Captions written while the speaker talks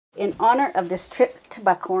in honor of this trip to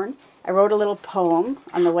Buckhorn, I wrote a little poem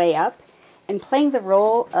on the way up, and playing the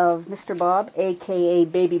role of Mr. Bob, a.k.a.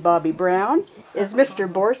 Baby Bobby Brown, is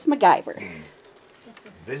Mr. Boris MacGyver.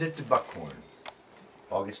 Visit to Buckhorn,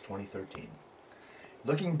 August 2013.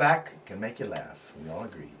 Looking back can make you laugh. We all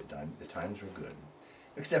agree the times were good.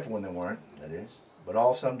 Except for when they weren't, that is. But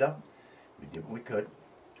all summed up, we did what we could.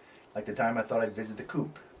 Like the time I thought I'd visit the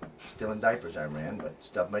coop. Still in diapers I ran, but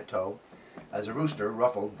stubbed my toe. As a rooster,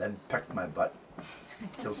 ruffled, then pecked my butt,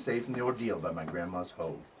 till saved from the ordeal by my grandma's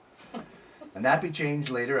hoe. A nappy change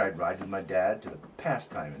later, I'd ride with my dad to the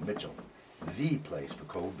Pastime in Mitchell, the place for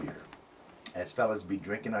cold beer. As fellas be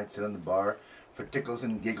drinking, I'd sit on the bar for tickles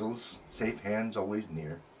and giggles, safe hands always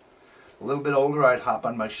near. A little bit older, I'd hop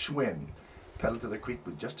on my Schwinn, pedal to the creek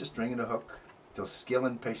with just a string and a hook, till took skill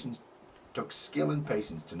and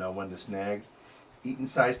patience to know when to snag. Eating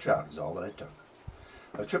sized trout is all that I took.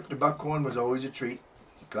 A trip to Buckhorn was always a treat.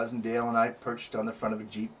 Cousin Dale and I perched on the front of a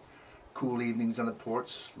Jeep. Cool evenings on the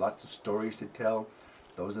porch, lots of stories to tell.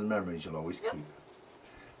 Those are the memories you'll always keep.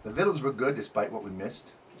 The victuals were good despite what we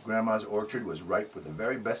missed. Grandma's orchard was ripe with the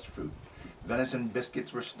very best fruit. Venison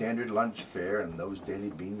biscuits were standard lunch fare, and those daily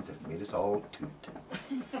beans that made us all toot.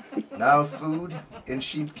 Now food in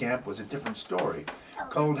sheep camp was a different story.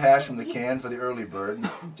 Cold hash from the can for the early bird.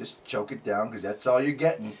 Just choke it down, because that's all you're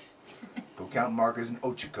getting. Go count markers in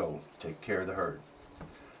Ochiko. Take care of the herd.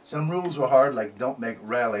 Some rules were hard, like don't make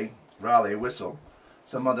Raleigh whistle.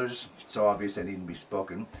 Some others, so obvious they needn't be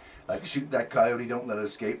spoken, like shoot that coyote, don't let it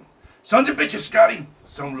escape. Sons of bitches, Scotty!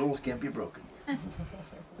 Some rules can't be broken.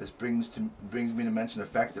 This brings me to mention a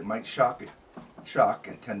fact that might shock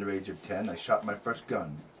at tender age of 10. I shot my first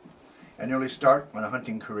gun. An early start on a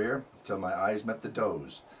hunting career till my eyes met the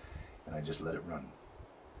does, and I just let it run.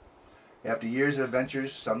 After years of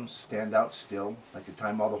adventures, some stand out still, like the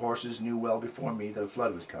time all the horses knew well before me that a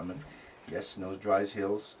flood was coming. Yes, in those dry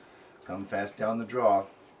hills come fast down the draw.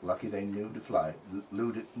 Lucky they knew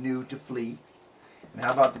to flee. And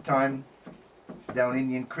how about the time down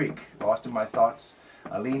Indian Creek, lost in my thoughts?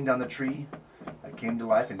 I leaned on the tree. I came to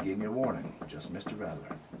life and gave me a warning. Just missed a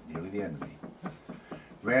rattler. Nearly the end of me.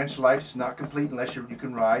 Ranch life's not complete unless you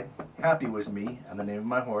can ride. Happy was me and the name of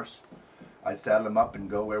my horse. I'd saddle him up and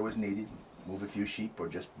go where was needed. Move a few sheep or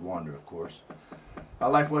just wander, of course. Our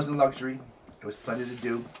life wasn't luxury. There was plenty to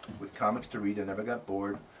do. With comics to read, I never got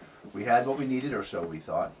bored. We had what we needed, or so we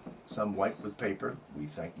thought. Some white with paper. We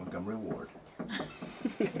thanked Montgomery Ward.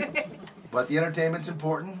 But the entertainment's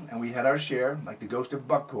important, and we had our share, like the ghost of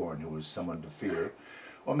Buckhorn, who was someone to fear.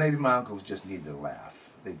 Or maybe my uncles just needed a laugh.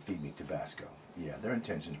 They'd feed me Tabasco. Yeah, their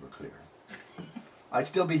intentions were clear. I'd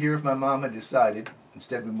still be here if my mom had decided.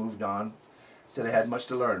 Instead, we moved on. Said I had much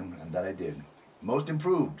to learn, and that I did. Most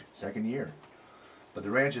improved, second year. But the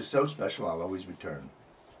ranch is so special, I'll always return.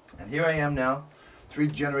 And here I am now, 3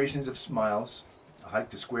 generations of smiles, a hike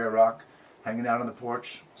to Square Rock, hanging out on the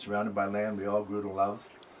porch, surrounded by land we all grew to love.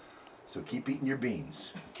 So keep eating your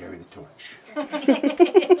beans and carry the torch.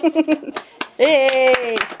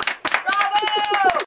 Hey!